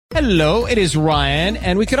Hello, it is Ryan,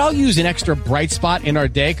 and we could all use an extra bright spot in our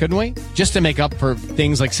day, couldn't we? Just to make up for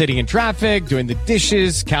things like sitting in traffic, doing the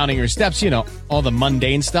dishes, counting your steps, all the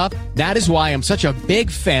mundane stuff. That is why I'm such a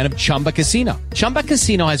big fan of Chumba Casino. Chumba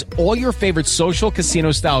Casino has all your favorite social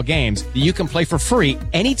casino-style games that you can play for free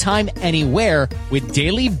anytime, anywhere with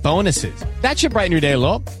daily bonuses. That should brighten your day a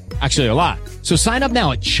little. Actually, a lot. So sign up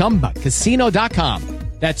now at ChumbaCasino.com.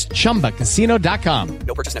 That's ChumbaCasino.com.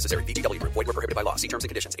 No purchase necessary. VGW Group. Void where prohibited by law. See terms and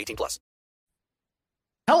conditions. 18+.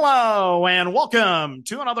 Hello, and welcome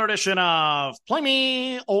to another edition of Play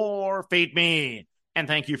Me or Fade Me. And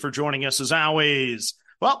thank you for joining us as always.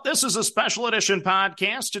 Well, this is a special edition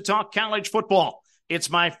podcast to talk college football.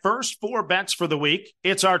 It's my first 4 bets for the week.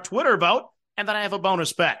 It's our Twitter vote, and then I have a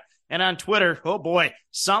bonus bet. And on Twitter, oh boy,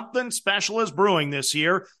 something special is brewing this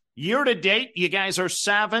year. Year to date, you guys are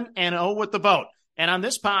 7-0 with the vote. And on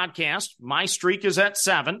this podcast, my streak is at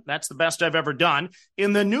 7. That's the best I've ever done.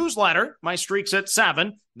 In the newsletter, my streak's at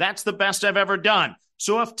 7. That's the best I've ever done.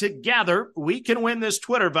 So if together we can win this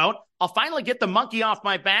Twitter vote, I'll finally get the monkey off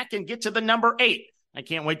my back and get to the number 8. I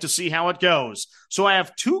can't wait to see how it goes. So I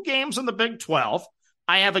have 2 games in the Big 12.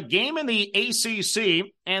 I have a game in the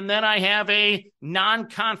ACC, and then I have a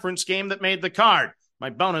non-conference game that made the card.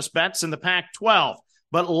 My bonus bet's in the Pac-12.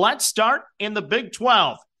 But let's start in the Big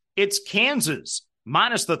 12. It's Kansas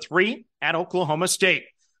minus the 3 at Oklahoma State.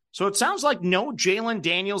 So it sounds like no Jalen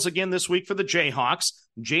Daniels again this week for the Jayhawks.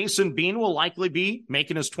 Jason Bean will likely be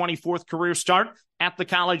making his 24th career start at the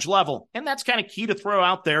college level. And that's kind of key to throw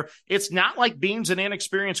out there. It's not like Bean's an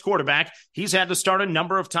inexperienced quarterback. He's had to start a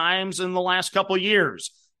number of times in the last couple of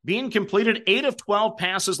years. Bean completed 8 of 12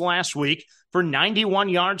 passes last week for 91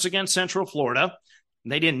 yards against Central Florida.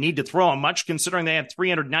 They didn't need to throw him much, considering they had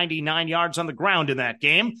 399 yards on the ground in that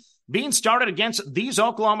game. Bean started against these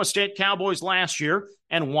Oklahoma State Cowboys last year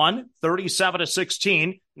and won 37-16,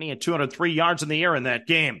 and he had 203 yards in the air in that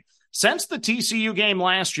game. Since the TCU game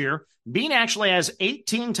last year, Bean actually has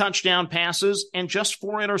 18 touchdown passes and just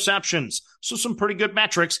 4 interceptions, so some pretty good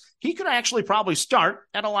metrics. He could actually probably start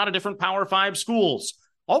at a lot of different Power 5 schools.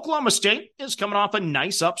 Oklahoma State is coming off a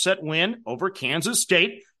nice upset win over Kansas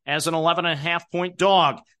State as an 11.5-point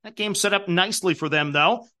dog. That game set up nicely for them,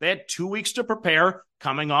 though. They had 2 weeks to prepare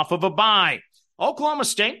coming off of a bye. Oklahoma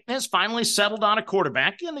State has finally settled on a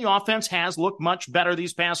quarterback, and the offense has looked much better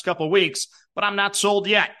these past couple weeks, but I'm not sold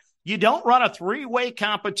yet. You don't run a 3-way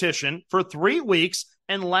competition for 3 weeks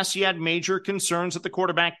unless you had major concerns at the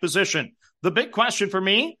quarterback position. The big question for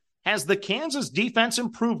me, has the Kansas defense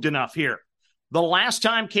improved enough here? The last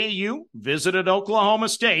time KU visited Oklahoma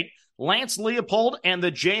State, Lance Leopold and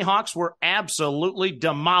the Jayhawks were absolutely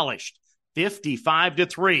demolished,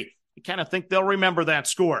 55-3. You kind of think they'll remember that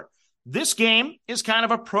score. This game is kind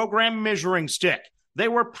of a program measuring stick. They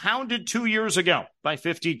were pounded 2 years ago by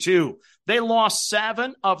 52. They lost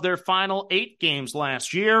 7 of their final 8 games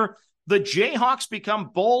last year. The Jayhawks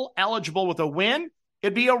become bowl eligible with a win.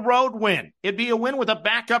 It'd be a road win. It'd be a win with a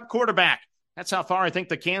backup quarterback. That's how far I think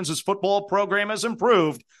the Kansas football program has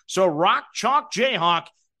improved. So rock, chalk, Jayhawk.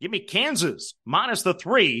 Give me Kansas minus the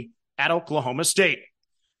 3 at Oklahoma State.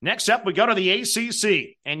 Next up, we go to the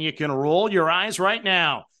ACC, and you can roll your eyes right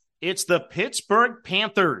now. It's the Pittsburgh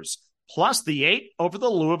Panthers plus the 8 over the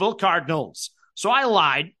Louisville Cardinals. So I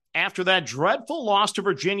lied. After that dreadful loss to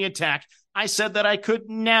Virginia Tech, I said that I could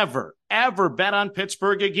never, ever bet on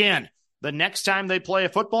Pittsburgh again. The next time they play a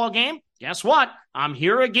football game, guess what? I'm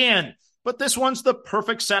here again. But this one's the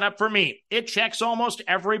perfect setup for me. It checks almost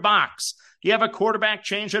every box. You have a quarterback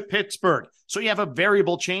change at Pittsburgh, so you have a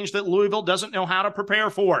variable change that Louisville doesn't know how to prepare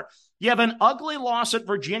for. You have an ugly loss at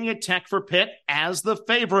Virginia Tech for Pitt as the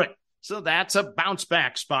favorite, so that's a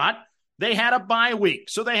bounce-back spot. They had a bye week,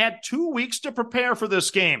 so they had 2 weeks to prepare for this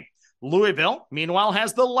game. Louisville, meanwhile,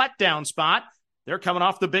 has the letdown spot. They're coming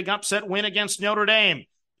off the big upset win against Notre Dame.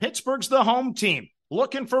 Pittsburgh's the home team,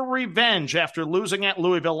 looking for revenge after losing at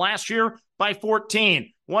Louisville last year by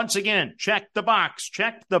 14. Once again, check the box,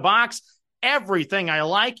 check the box. Everything I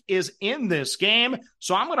like is in this game,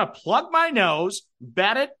 so I'm going to plug my nose,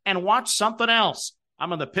 bet it, and watch something else.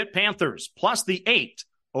 I'm on the Pitt Panthers plus the 8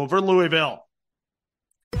 over Louisville.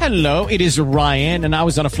 Hello, it is Ryan, and I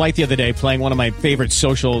was on a flight the other day playing one of my favorite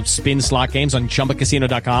social spin slot games on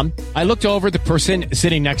ChumbaCasino.com. I looked over at the person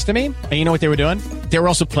sitting next to me, and you know what they were doing? They were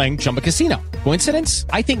also playing Chumba Casino. Coincidence?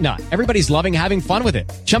 I think not. Everybody's loving having fun with it.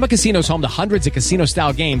 Chumba Casino is home to hundreds of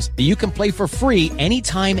casino-style games that you can play for free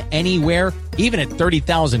anytime, anywhere, even at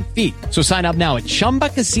 30,000 feet. So sign up now at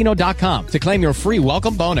ChumbaCasino.com to claim your free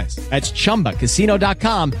welcome bonus. That's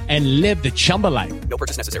ChumbaCasino.com and live the Chumba life. No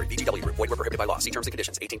purchase necessary. VGW Group. Void where prohibited by law. See terms and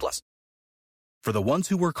conditions. 18+. For the ones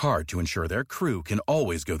who work hard to ensure their crew can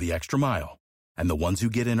always go the extra mile, and the ones who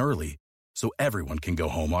get in early so everyone can go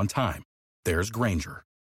home on time, there's Grainger,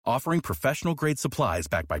 offering professional-grade supplies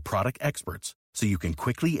backed by product experts so you can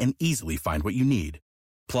quickly and easily find what you need.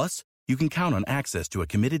 Plus, you can count on access to a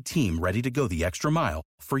committed team ready to go the extra mile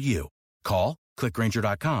for you. Call, click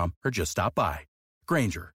Grainger.com, or just stop by.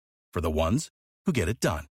 Grainger, for the ones who get it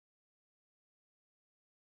done.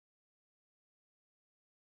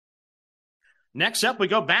 Next up, we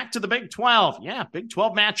go back to the Big 12. Yeah, Big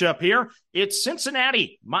 12 matchup here. It's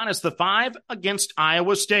Cincinnati minus the 5 against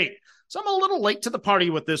Iowa State. So I'm a little late to the party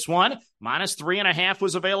with this one. Minus 3.5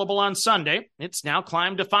 was available on Sunday. It's now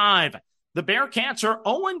climbed to 5. The Bearcats are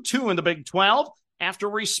 0-2 in the Big 12 after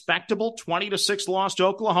a respectable 20-6 loss to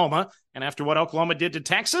Oklahoma. And after what Oklahoma did to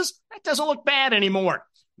Texas, that doesn't look bad anymore.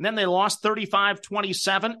 And then they lost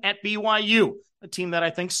 35-27 at BYU, a team that I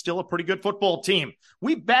think is still a pretty good football team.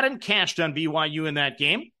 We bet and cashed on BYU in that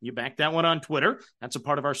game. You backed that one on Twitter. That's a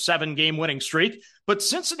part of our 7-game winning streak. But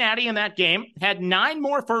Cincinnati in that game had 9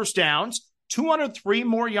 more first downs, 203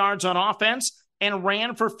 more yards on offense, and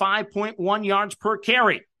ran for 5.1 yards per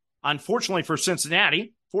carry. Unfortunately for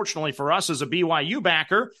Cincinnati, fortunately for us as a BYU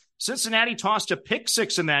backer, Cincinnati tossed a pick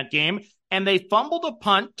 6 in that game, and they fumbled a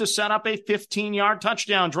punt to set up a 15-yard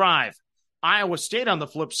touchdown drive. Iowa State, on the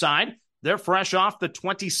flip side, they're fresh off the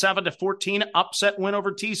 27-14 upset win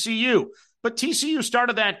over TCU. But TCU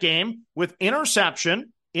started that game with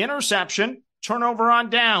interception, turnover on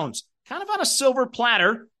downs, kind of on a silver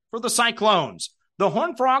platter for the Cyclones. The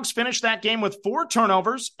Horned Frogs finished that game with 4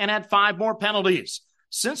 turnovers and had 5 more penalties.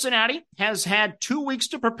 Cincinnati has had 2 weeks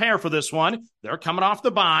to prepare for this one. They're coming off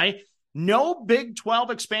the bye. No Big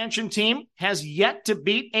 12 expansion team has yet to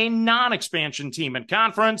beat a non-expansion team in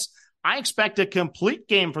conference. I expect a complete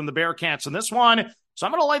game from the Bearcats in this one, so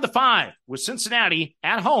I'm going to lay the 5 with Cincinnati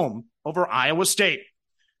at home over Iowa State.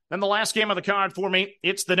 Then the last game of the card for me,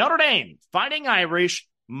 it's the Notre Dame Fighting Irish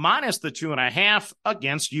minus the 2.5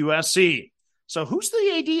 against USC. So who's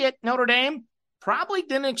the AD at Notre Dame? Probably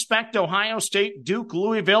didn't expect Ohio State, Duke,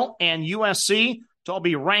 Louisville, and USC to all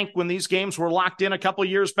be ranked when these games were locked in a couple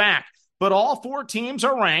years back. But all 4 teams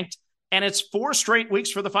are ranked, and it's 4 straight weeks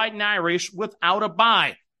for the Fighting Irish without a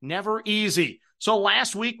bye. Never easy. So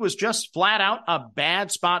last week was just flat out a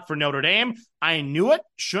bad spot for Notre Dame. I knew it,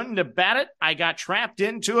 shouldn't have bet it. I got trapped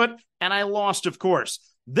into it, and I lost, of course.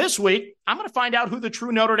 This week, I'm going to find out who the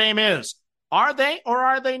true Notre Dame is. Are they or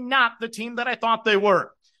are they not the team that I thought they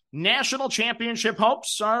were? National championship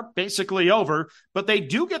hopes are basically over, but they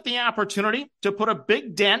do get the opportunity to put a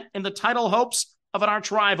big dent in the title hopes of an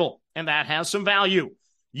arch rival, and that has some value.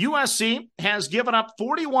 USC has given up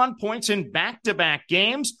 41 points in back-to-back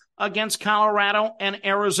games against Colorado and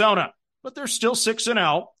Arizona, but they're still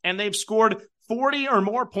 6-0, and they've scored 40 or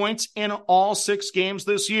more points in all 6 games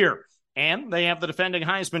this year. And they have the defending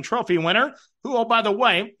Heisman Trophy winner, who, oh, by the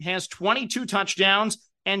way, has 22 touchdowns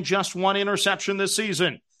and just 1 interception this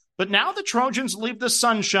season. But now the Trojans leave the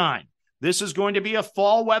sunshine. This is going to be a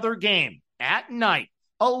fall weather game at night,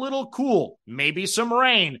 a little cool, maybe some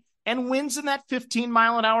rain, and winds in that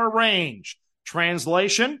 15-mile-an-hour range.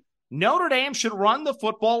 Translation, Notre Dame should run the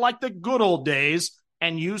football like the good old days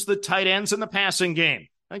and use the tight ends in the passing game.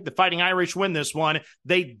 I think the Fighting Irish win this one.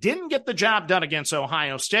 They didn't get the job done against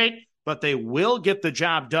Ohio State, but they will get the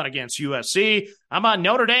job done against USC. I'm on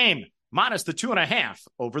Notre Dame, minus the 2.5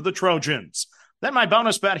 over the Trojans. Then my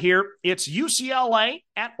bonus bet here, it's UCLA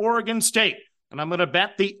at Oregon State. And I'm going to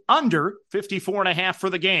bet the under 54.5 for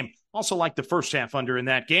the game. Also like the first half under in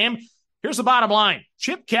that game. Here's the bottom line.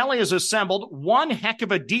 Chip Kelly has assembled one heck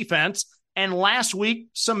of a defense, and last week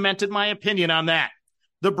cemented my opinion on that.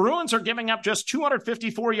 The Bruins are giving up just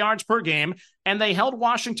 254 yards per game, and they held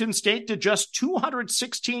Washington State to just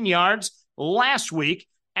 216 yards last week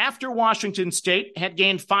after Washington State had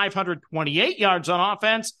gained 528 yards on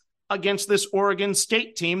offense against this Oregon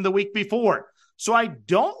State team the week before. So I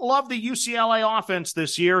don't love the UCLA offense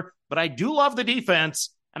this year, but I do love the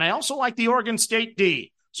defense, and I also like the Oregon State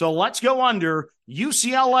D. So let's go under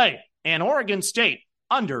UCLA and Oregon State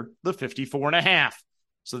under the 54.5.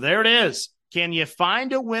 So there it is. Can you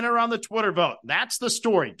find a winner on the Twitter vote? That's the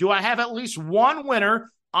story. Do I have at least one winner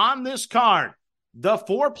on this card? The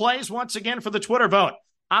 4 plays once again for the Twitter vote.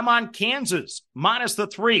 I'm on Kansas minus the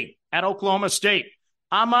 3 at Oklahoma State.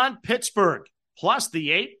 I'm on Pittsburgh plus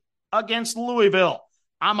the 8 against Louisville.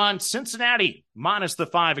 I'm on Cincinnati minus the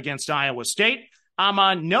 5 against Iowa State. I'm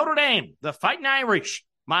on Notre Dame, the Fighting Irish,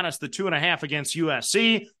 minus the 2.5 against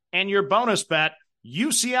USC. And your bonus bet,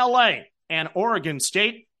 UCLA and Oregon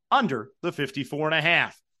State under the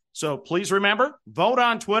 54.5. So please remember, vote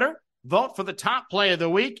on Twitter. vote for the top play of the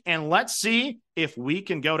week, and let's see if we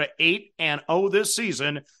can go to 8-0 this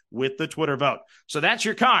season with the Twitter vote. So that's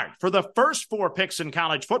your card for the first 4 picks in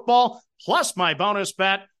college football, plus my bonus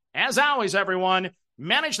bet. As always, everyone,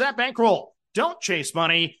 manage that bankroll. Don't chase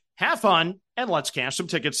money. Have fun, and let's cash some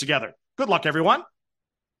tickets together. Good luck, everyone.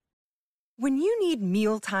 When you need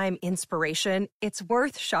mealtime inspiration, it's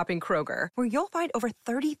worth shopping Kroger, where you'll find over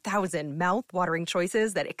 30,000 mouth-watering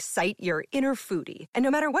choices that excite your inner foodie. And no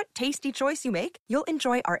matter what tasty choice you make, you'll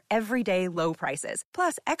enjoy our everyday low prices,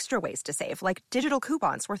 plus extra ways to save, like digital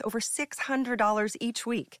coupons worth over $600 each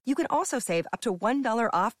week. You can also save up to $1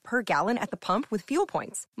 off per gallon at the pump with fuel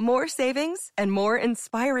points. More savings and more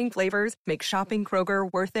inspiring flavors make shopping Kroger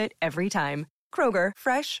worth it every time. Kroger,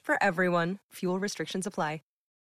 fresh for everyone. Fuel restrictions apply.